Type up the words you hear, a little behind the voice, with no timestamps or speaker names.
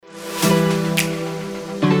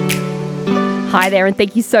Hi there, and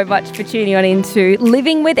thank you so much for tuning on into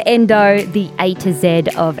Living with Endo, the A to Z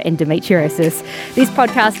of endometriosis. This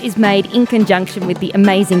podcast is made in conjunction with the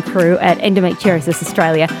amazing crew at Endometriosis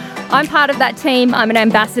Australia. I'm part of that team. I'm an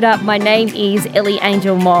ambassador. My name is Ellie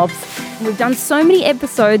Angel Mobbs. We've done so many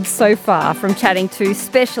episodes so far, from chatting to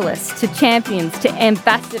specialists, to champions, to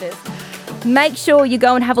ambassadors. Make sure you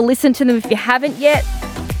go and have a listen to them if you haven't yet.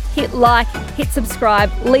 Hit like, hit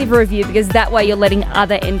subscribe, leave a review, because that way you're letting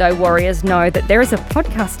other endo warriors know that there is a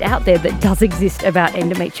podcast out there that does exist about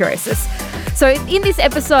endometriosis. So in this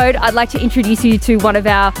episode, I'd like to introduce you to one of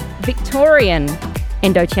our Victorian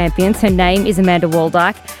endo champions. Her name is Amanda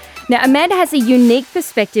Waldyke. Now, Amanda has a unique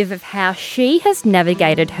perspective of how she has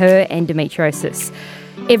navigated her endometriosis.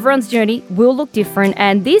 Everyone's journey will look different,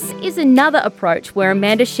 and this is another approach where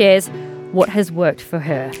Amanda shares what has worked for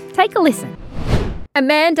her. Take a listen.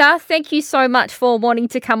 Amanda, thank you so much for wanting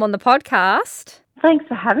to come on the podcast. Thanks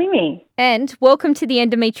for having me. And welcome to the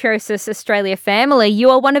Endometriosis Australia family. You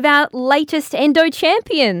are one of our latest endo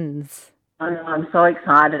champions. I'm so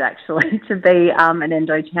excited, actually, to be an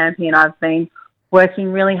endo champion. I've been working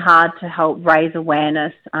really hard to help raise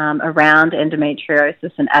awareness around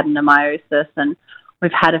endometriosis and adenomyosis, and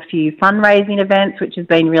we've had a few fundraising events, which has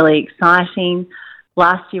been really exciting.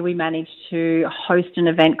 Last year we managed to host an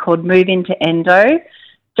event called Move Into Endo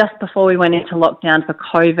just before we went into lockdown for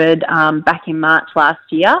COVID back in March last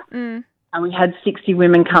year. And we had 60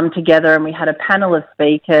 women come together, and we had a panel of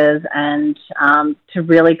speakers and to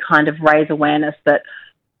really kind of raise awareness that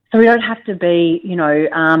so we don't have to be,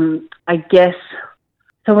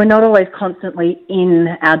 so we're not always constantly in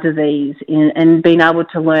our disease and being able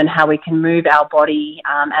to learn how we can move our body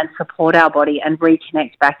and support our body and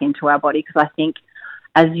reconnect back into our body. Because I think,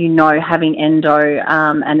 as you know, having endo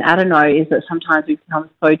and adeno is that sometimes we become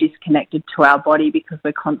so disconnected to our body because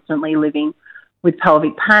we're constantly living with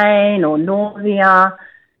pelvic pain or nausea.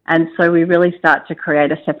 And so we really start to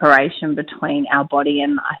create a separation between our body,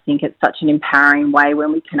 and I think it's such an empowering way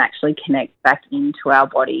when we can actually connect back into our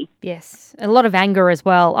body. Yes, a lot of anger as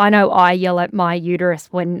well. I know I yell at my uterus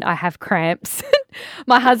when I have cramps.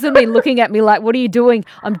 My husband be looking at me like, what are you doing?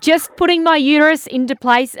 I'm just putting my uterus into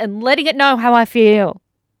place and letting it know how I feel.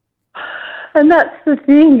 And that's the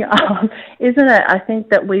thing, isn't it? I think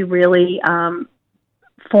that we really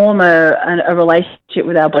form a relationship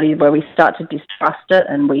with our body where we start to distrust it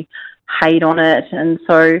and we hate on it. And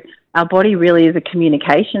so our body really is a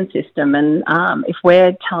communication system. And if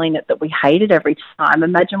we're telling it that we hate it every time,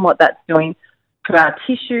 imagine what that's doing to our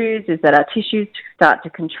tissues, is that our tissues start to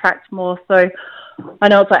contract more. So I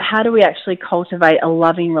know it's like, how do we actually cultivate a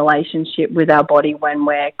loving relationship with our body when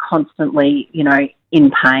we're constantly,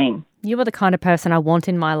 in pain? You are the kind of person I want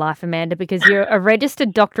in my life, Amanda, because you're a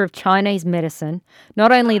registered doctor of Chinese medicine.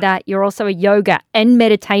 Not only that, you're also a yoga and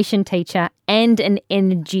meditation teacher and an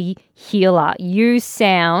energy healer. You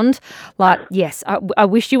sound like, yes, I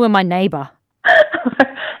wish you were my neighbour. Then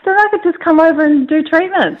I could just come over and do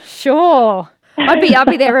treatments. Sure. I'd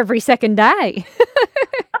be there every second day.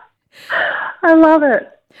 I love it.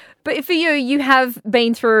 But for you, you have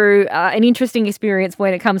been through an interesting experience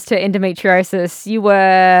when it comes to endometriosis.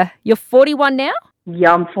 You're 41 now?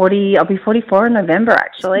 Yeah, I'm 40. I'll be 44 in November,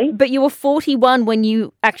 actually. But you were 41 when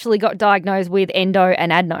you actually got diagnosed with endo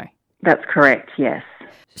and adeno. That's correct, yes.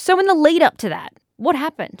 So in the lead up to that, what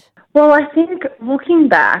happened? Well, I think looking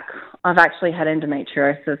back, I've actually had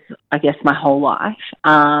endometriosis, I guess, my whole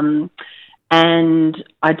life. And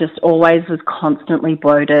I just always was constantly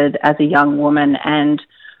bloated as a young woman, and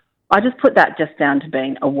I just put that just down to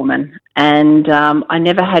being a woman. And I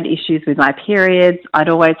never had issues with my periods. I'd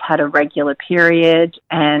always had a regular period,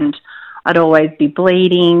 and I'd always be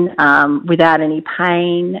bleeding without any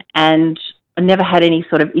pain, and I never had any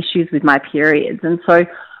sort of issues with my periods. And so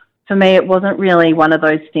for me, it wasn't really one of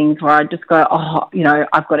those things where I'd just go,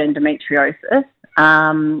 I've got endometriosis.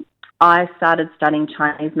 I started studying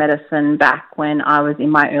Chinese medicine back when I was in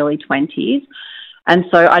my early 20s. And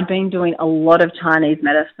so I'd been doing a lot of Chinese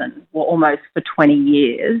medicine, almost for 20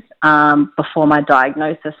 years before my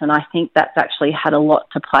diagnosis. And I think that's actually had a lot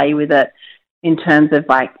to play with it in terms of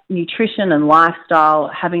like nutrition and lifestyle,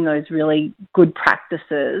 having those really good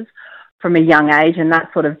practices from a young age. And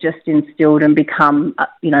that sort of just instilled and become,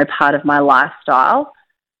 part of my lifestyle.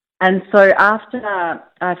 And so after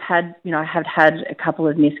I've had a couple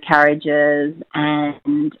of miscarriages,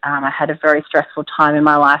 and I had a very stressful time in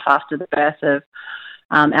my life after the birth of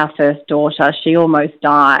our first daughter. She almost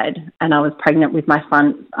died, and I was pregnant with my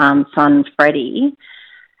son Freddie.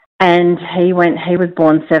 And he was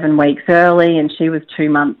born 7 weeks early, and she was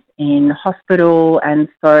 2 months in hospital. And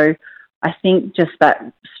so I think just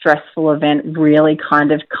that stressful event really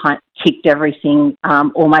kind of kicked everything,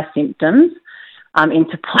 all my symptoms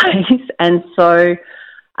into place. And so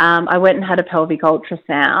I went and had a pelvic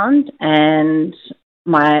ultrasound, and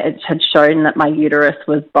it had shown that my uterus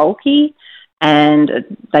was bulky, and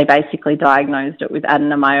they basically diagnosed it with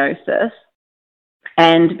adenomyosis.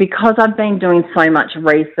 And because I've been doing so much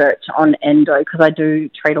research on endo, because I do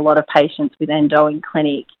treat a lot of patients with endo in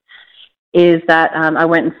clinic, is that I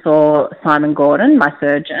went and saw Simon Gordon, my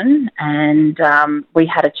surgeon, and we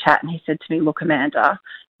had a chat, and he said to me, look, Amanda,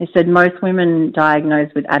 he said, most women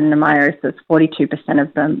diagnosed with adenomyosis, 42%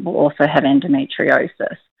 of them will also have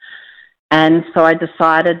endometriosis. And so I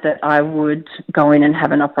decided that I would go in and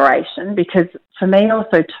have an operation, because for me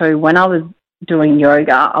also too, when I was doing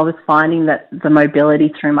yoga, I was finding that the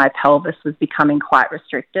mobility through my pelvis was becoming quite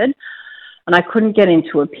restricted, and I couldn't get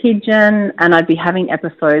into a pigeon, and I'd be having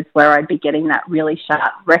episodes where I'd be getting that really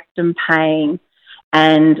sharp rectum pain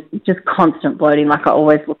and just constant bloating, like I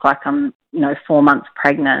always look like I'm 4 months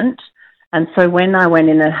pregnant. And so when I went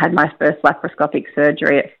in and had my first laparoscopic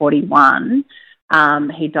surgery at 41,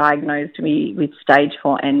 he diagnosed me with stage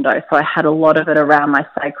 4 endo. So I had a lot of it around my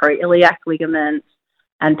sacroiliac ligaments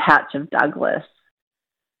and pouch of Douglas.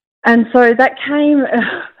 And so that came,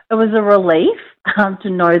 it was a relief to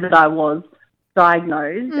know that I was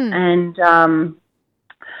diagnosed, and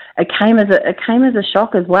it came as a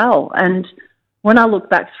shock as well. And when I look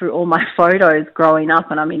back through all my photos growing up,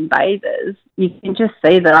 and I'm in bathers, you can just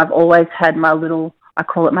see that I've always had I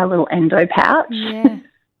call it my little endo pouch. Yeah.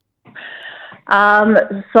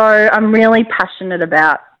 So I'm really passionate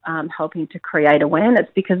about helping to create awareness,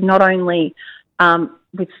 because not only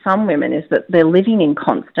with some women is that they're living in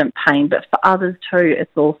constant pain, but for others too,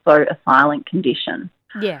 it's also a silent condition.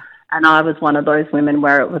 Yeah. And I was one of those women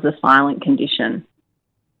where it was a silent condition.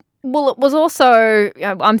 Well, it was also,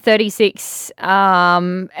 I'm 36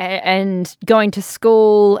 and going to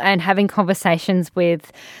school and having conversations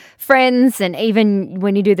with friends, and even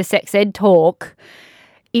when you do the sex ed talk,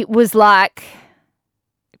 it was like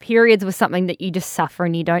periods was something that you just suffer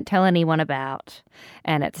and you don't tell anyone about,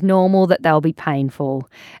 and it's normal that they'll be painful,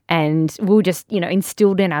 and we'll just,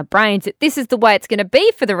 instilled in our brains that this is the way it's going to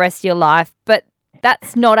be for the rest of your life, but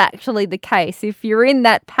that's not actually the case. If you're in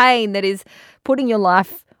that pain that is putting your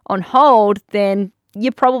life on hold, then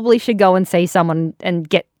you probably should go and see someone and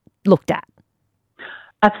get looked at.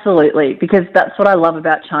 Absolutely, because that's what I love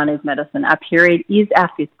about Chinese medicine. Our period is our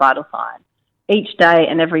 5th vital sign. Each day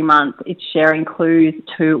and every month, it's sharing clues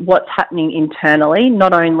to what's happening internally,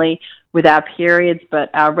 not only with our periods, but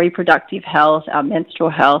our reproductive health, our menstrual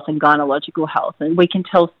health, and gynecological health. And we can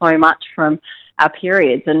tell so much from our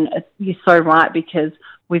periods. And you're so right, because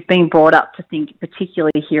we've been brought up to think,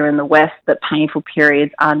 particularly here in the West, that painful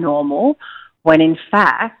periods are normal, when in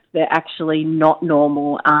fact they're actually not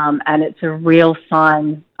normal. And it's a real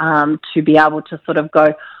sign to be able to sort of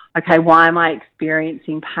go, okay, why am I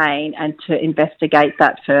experiencing pain, and to investigate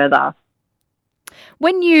that further.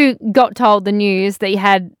 When you got told the news that you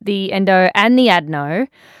had the endo and the adeno,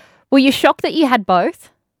 were you shocked that you had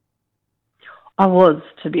both? I was,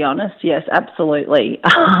 to be honest, yes, absolutely.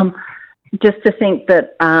 Just to think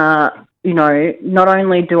that, not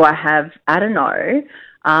only do I have adeno,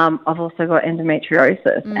 I've also got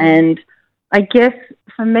endometriosis. And I guess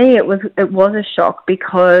for me it was a shock,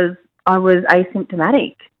 because I was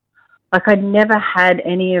asymptomatic. Like, I'd never had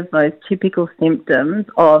any of those typical symptoms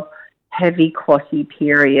of heavy clotty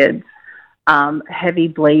periods, heavy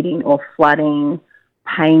bleeding or flooding,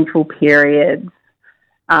 painful periods.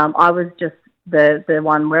 I was just the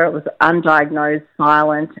one where it was undiagnosed,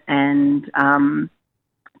 silent, and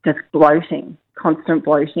just bloating, constant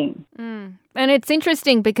bloating. And it's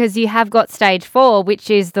interesting because you have got stage 4, which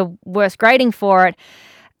is the worst grading for it,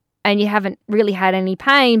 and you haven't really had any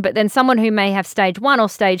pain, but then someone who may have stage 1 or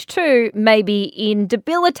stage 2 may be in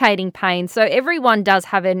debilitating pain. So everyone does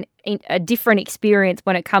have a different experience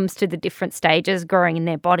when it comes to the different stages growing in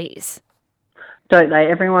their bodies. Don't they?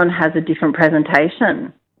 Everyone has a different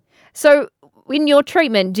presentation. So in your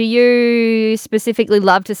treatment, do you specifically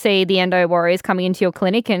love to see the endo warriors coming into your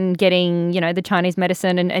clinic and getting, the Chinese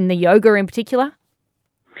medicine and the yoga in particular?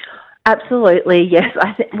 Absolutely, yes.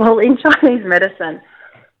 In Chinese medicine,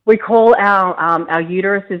 we call our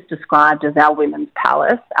uterus is described as our women's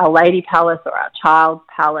palace, our lady palace, or our child's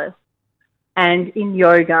palace. And in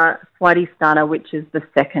yoga, Swadhisthana, which is the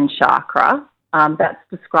second chakra, that's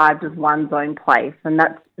described as one's own place, and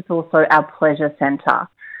it's also our pleasure center.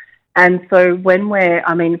 And so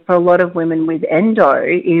for a lot of women with endo,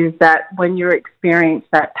 is that when you experience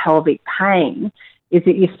that pelvic pain, is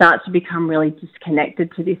that you start to become really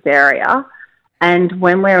disconnected to this area. And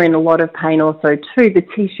when we're in a lot of pain also too, the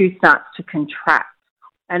tissue starts to contract.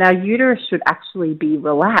 And our uterus should actually be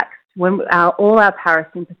relaxed. When all our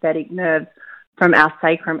parasympathetic nerves from our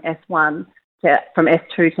sacrum S1 from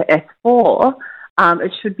S2 to S4,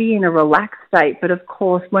 it should be in a relaxed state. But of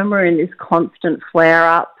course, when we're in this constant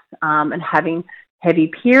flare-ups and having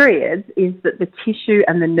heavy periods, is that the tissue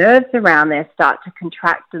and the nerves around there start to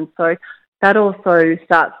contract. And so that also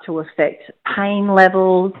starts to affect pain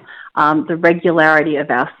levels, the regularity of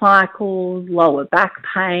our cycles, lower back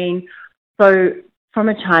pain. So from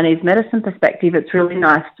a Chinese medicine perspective, it's really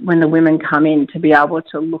nice when the women come in to be able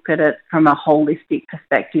to look at it from a holistic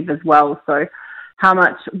perspective as well. So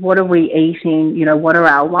what are we eating? What are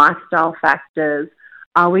our lifestyle factors?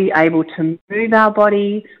 Are we able to move our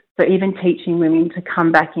body? So even teaching women to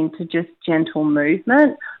come back into just gentle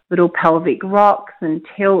movement, little pelvic rocks and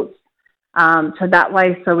tilts. So that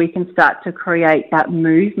way, so we can start to create that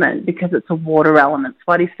movement because it's a water element.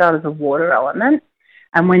 Swadhisthana is a water element.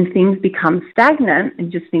 And when things become stagnant,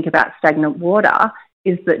 and just think about stagnant water,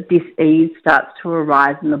 is that dis-ease starts to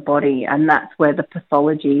arise in the body. And that's where the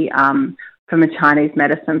pathology, from a Chinese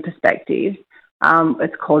medicine perspective,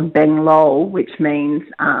 it's called Beng Lo, which means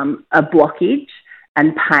a blockage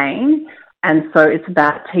and pain. And so it's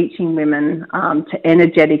about teaching women to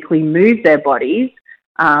energetically move their bodies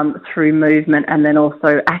through movement, and then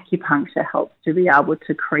also acupuncture helps to be able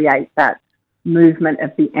to create that movement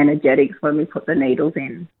of the energetics when we put the needles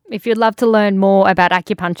in. If you'd love to learn more about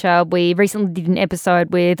acupuncture, we recently did an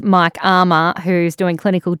episode with Mike Armour, who's doing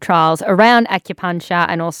clinical trials around acupuncture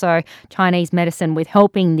and also Chinese medicine with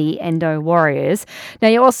helping the endo warriors. Now,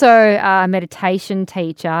 you're also a meditation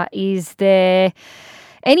teacher. Is there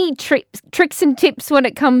any tricks and tips when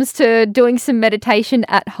it comes to doing some meditation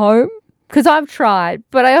at home? Because I've tried,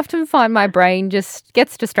 but I often find my brain just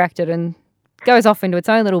gets distracted and goes off into its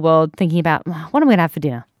own little world thinking about, what am I going to have for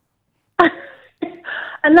dinner?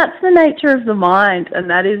 And that's the nature of the mind, and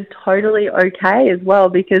that is totally okay as well,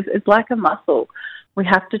 because it's like a muscle. We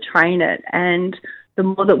have to train it, and the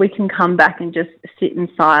more that we can come back and just sit in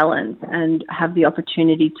silence and have the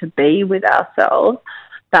opportunity to be with ourselves,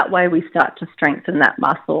 that way we start to strengthen that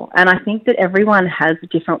muscle. And I think that everyone has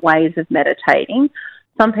different ways of meditating.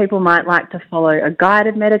 Some people might like to follow a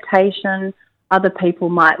guided meditation. Other people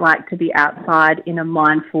might like to be outside in a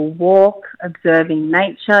mindful walk, observing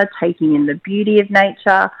nature, taking in the beauty of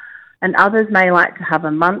nature. And others may like to have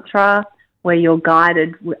a mantra where you're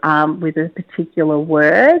guided with a particular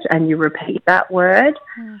word and you repeat that word.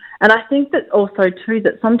 And I think that also too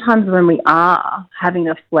that sometimes when we are having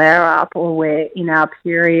a flare-up or we're in our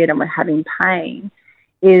period and we're having pain,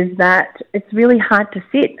 is that it's really hard to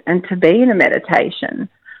sit and to be in a meditation.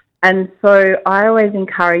 And so I always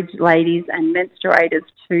encourage ladies and menstruators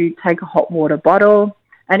to take a hot water bottle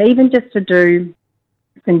and even just to do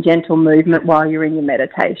some gentle movement while you're in your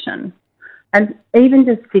meditation. And even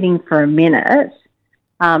just sitting for a minute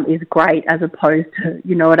is great, as opposed to,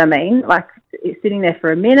 you know what I mean? Like sitting there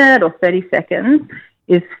for a minute or 30 seconds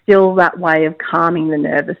is still that way of calming the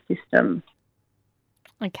nervous system.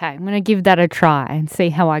 Okay, I'm going to give that a try and see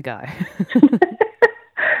how I go.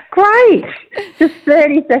 Great. Just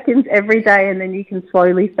 30 seconds every day, and then you can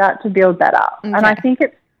slowly start to build that up. Okay. And I think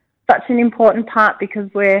it's such an important part because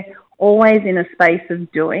we're always in a space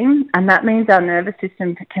of doing, and that means our nervous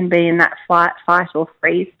system can be in that fight or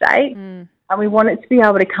freeze state. And we want it to be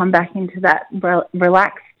able to come back into that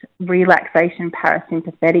relaxation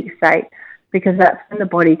parasympathetic state, because that's when the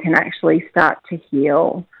body can actually start to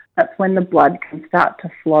heal. That's when the blood can start to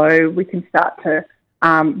flow. We can start to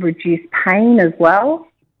reduce pain as well.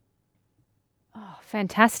 Oh,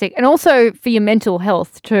 fantastic. And also for your mental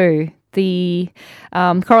health too, the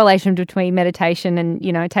correlation between meditation and,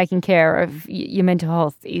 you know, taking care of your mental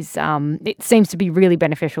health is, it seems to be really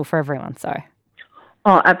beneficial for everyone. So.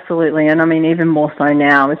 Oh, absolutely. And I mean, even more so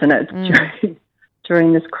now, isn't it?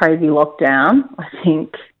 During this crazy lockdown, I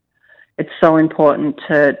think it's so important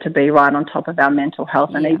to be right on top of our mental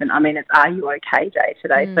health. And even, I mean, it's Are You OK Day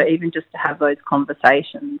today. So even just to have those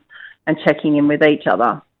conversations and checking in with each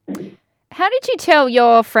other. How did you tell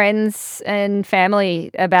your friends and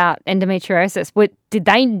family about endometriosis? Did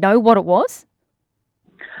they know what it was?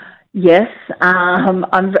 Yes. I'm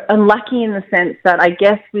lucky in the sense that I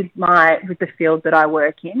guess with the field that I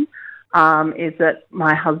work in, is that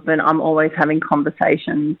my husband, I'm always having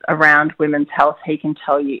conversations around women's health. He can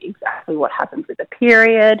tell you exactly what happens with a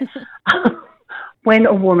period, when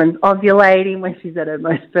a woman's ovulating, when she's at her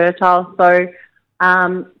most fertile. So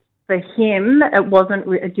for him,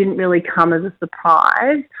 it didn't really come as a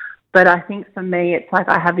surprise. But I think for me, it's like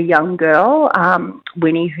I have a young girl,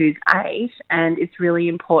 Winnie, who's 8, and it's really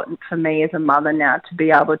important for me as a mother now to be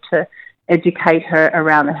able to educate her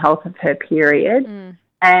around the health of her period.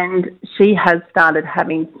 And she has started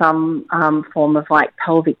having some form of like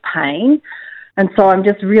pelvic pain. And so I'm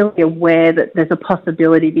just really aware that there's a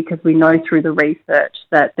possibility, because we know through the research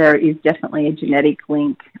that there is definitely a genetic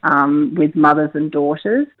link with mothers and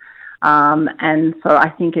daughters. And so I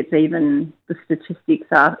think it's even, the statistics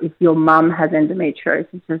are, if your mum has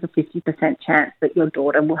endometriosis, there's a 50% chance that your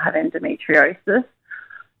daughter will have endometriosis.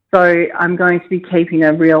 So I'm going to be keeping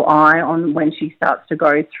a real eye on when she starts to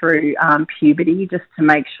go through puberty, just to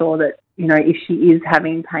make sure that, you know, if she is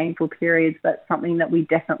having painful periods, that's something that we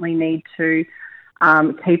definitely need to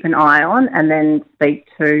keep an eye on, and then speak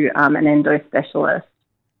to an endo specialist.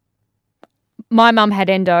 My mum had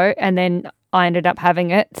endo, and then I ended up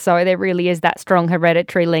having it. So there really is that strong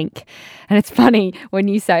hereditary link. And it's funny when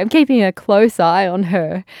you say, I'm keeping a close eye on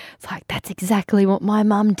her. It's like, that's exactly what my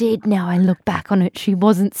mum did. Now I look back on it, she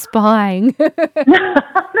wasn't spying. No.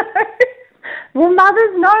 Well,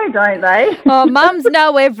 mothers know, don't they? Oh, mums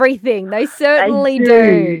know everything. They certainly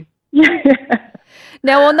do. Yeah.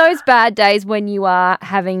 Now, on those bad days when you are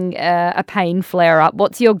having a pain flare-up,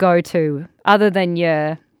 what's your go-to other than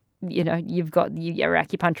your... You know, you've got your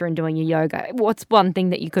acupuncture and doing your yoga. What's one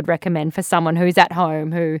thing that you could recommend for someone who's at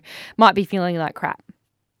home who might be feeling like crap?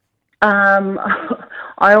 I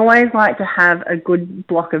always like to have a good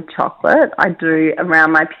block of chocolate. I do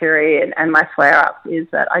around my period and my flare-ups, is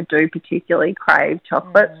that I do particularly crave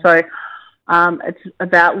chocolate. So it's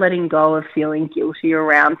about letting go of feeling guilty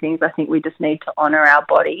around things. I think we just need to honour our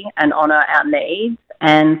body and honour our needs.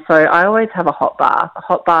 And so I always have a hot bath. A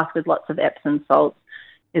hot bath with lots of Epsom salts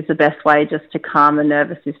is the best way, just to calm the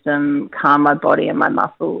nervous system, calm my body and my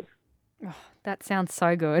muscles. Oh, that sounds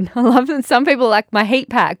so good. I love that some people like my heat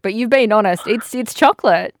pack, but you've been honest, it's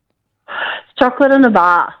chocolate. It's chocolate and a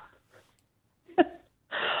bath.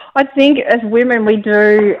 I think as women we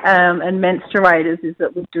do, and menstruators, is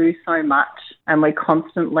that we do so much, and we're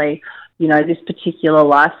constantly, you know, this particular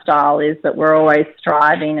lifestyle is that we're always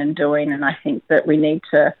striving and doing, and I think that we need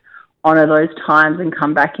to honour those times and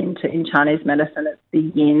come back in Chinese medicine, it's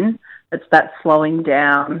the yin, it's that slowing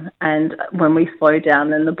down. And when we slow down,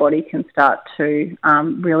 then the body can start to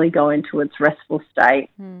really go into its restful state.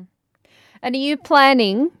 And are you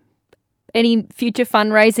planning any future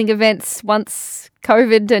fundraising events once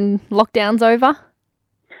COVID and lockdown's over?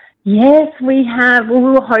 Yes, we have. Well, we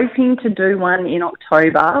were hoping to do one in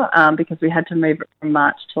October because we had to move it from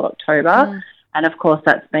March to October. And, of course,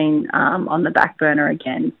 that's been on the back burner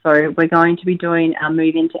again. So we're going to be doing our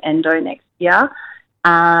move into endo next year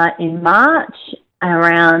in March,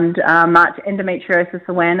 around March Endometriosis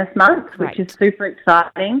Awareness Month, which is super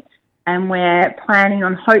exciting. And we're planning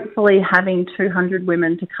on hopefully having 200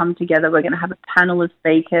 women to come together. We're going to have a panel of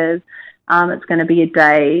speakers. It's going to be a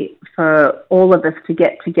day for all of us to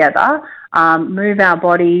get together, move our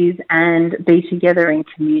bodies and be together in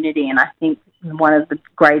community. And I think one of the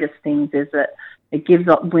greatest things is that it gives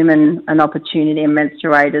women an opportunity and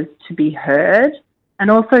menstruators to be heard,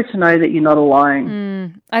 and also to know that you're not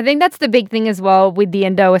alone. I think that's the big thing as well with the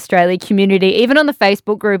Endo Australia community. Even on the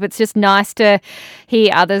Facebook group, it's just nice to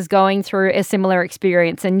hear others going through a similar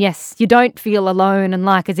experience. And yes, you don't feel alone and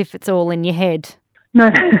like as if it's all in your head.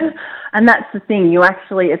 No, and that's the thing. You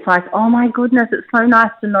actually, it's like, oh my goodness, it's so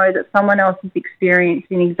nice to know that someone else is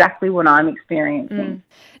experiencing exactly what I'm experiencing.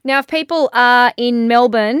 Now, if people are in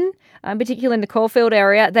Melbourne, particularly in the Caulfield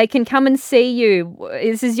area, they can come and see you.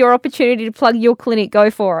 This is your opportunity to plug your clinic. Go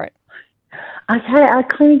for it. Okay, our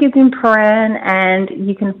clinic is in Prahran, and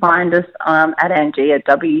you can find us at Angia,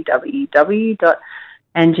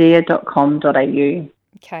 www.angia.com.au.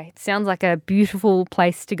 Okay, it sounds like a beautiful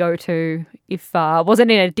place to go to. If I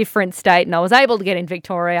wasn't in a different state and I was able to get in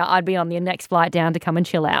Victoria, I'd be on the next flight down to come and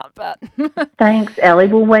chill out. But thanks, Ellie.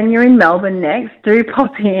 Well, when you're in Melbourne next, do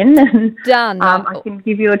pop in. And, done. I can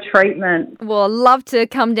give you a treatment. Well, I'd love to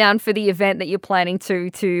come down for the event that you're planning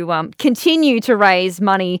to continue to raise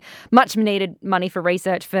money, much needed money for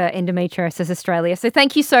research for Endometriosis Australia. So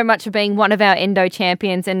thank you so much for being one of our endo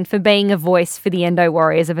champions and for being a voice for the endo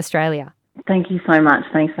warriors of Australia. Thank you so much.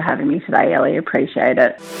 Thanks for having me today, Ellie. Appreciate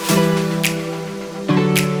it.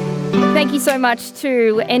 Thank you so much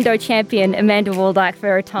to endo champion Amanda Waldyke for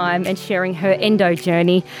her time and sharing her endo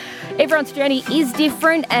journey. Everyone's journey is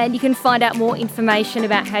different, and you can find out more information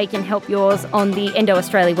about how you can help yours on the Endo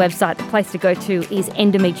Australia website. The place to go to is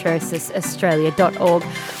endometriosisaustralia.org.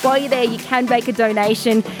 While you're there, you can make a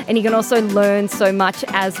donation, and you can also learn so much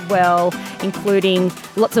as well, including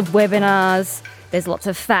lots of webinars. There's lots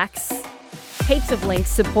of facts. heaps of links,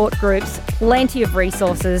 support groups, plenty of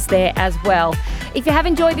resources there as well. If you have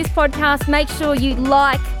enjoyed this podcast, make sure you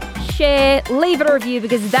like, share, leave it a review,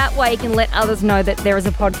 because that way you can let others know that there is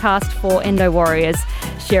a podcast for endo warriors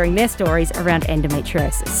sharing their stories around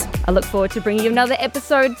endometriosis. I look forward to bringing you another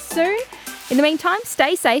episode soon. In the meantime,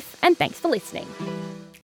 stay safe and thanks for listening.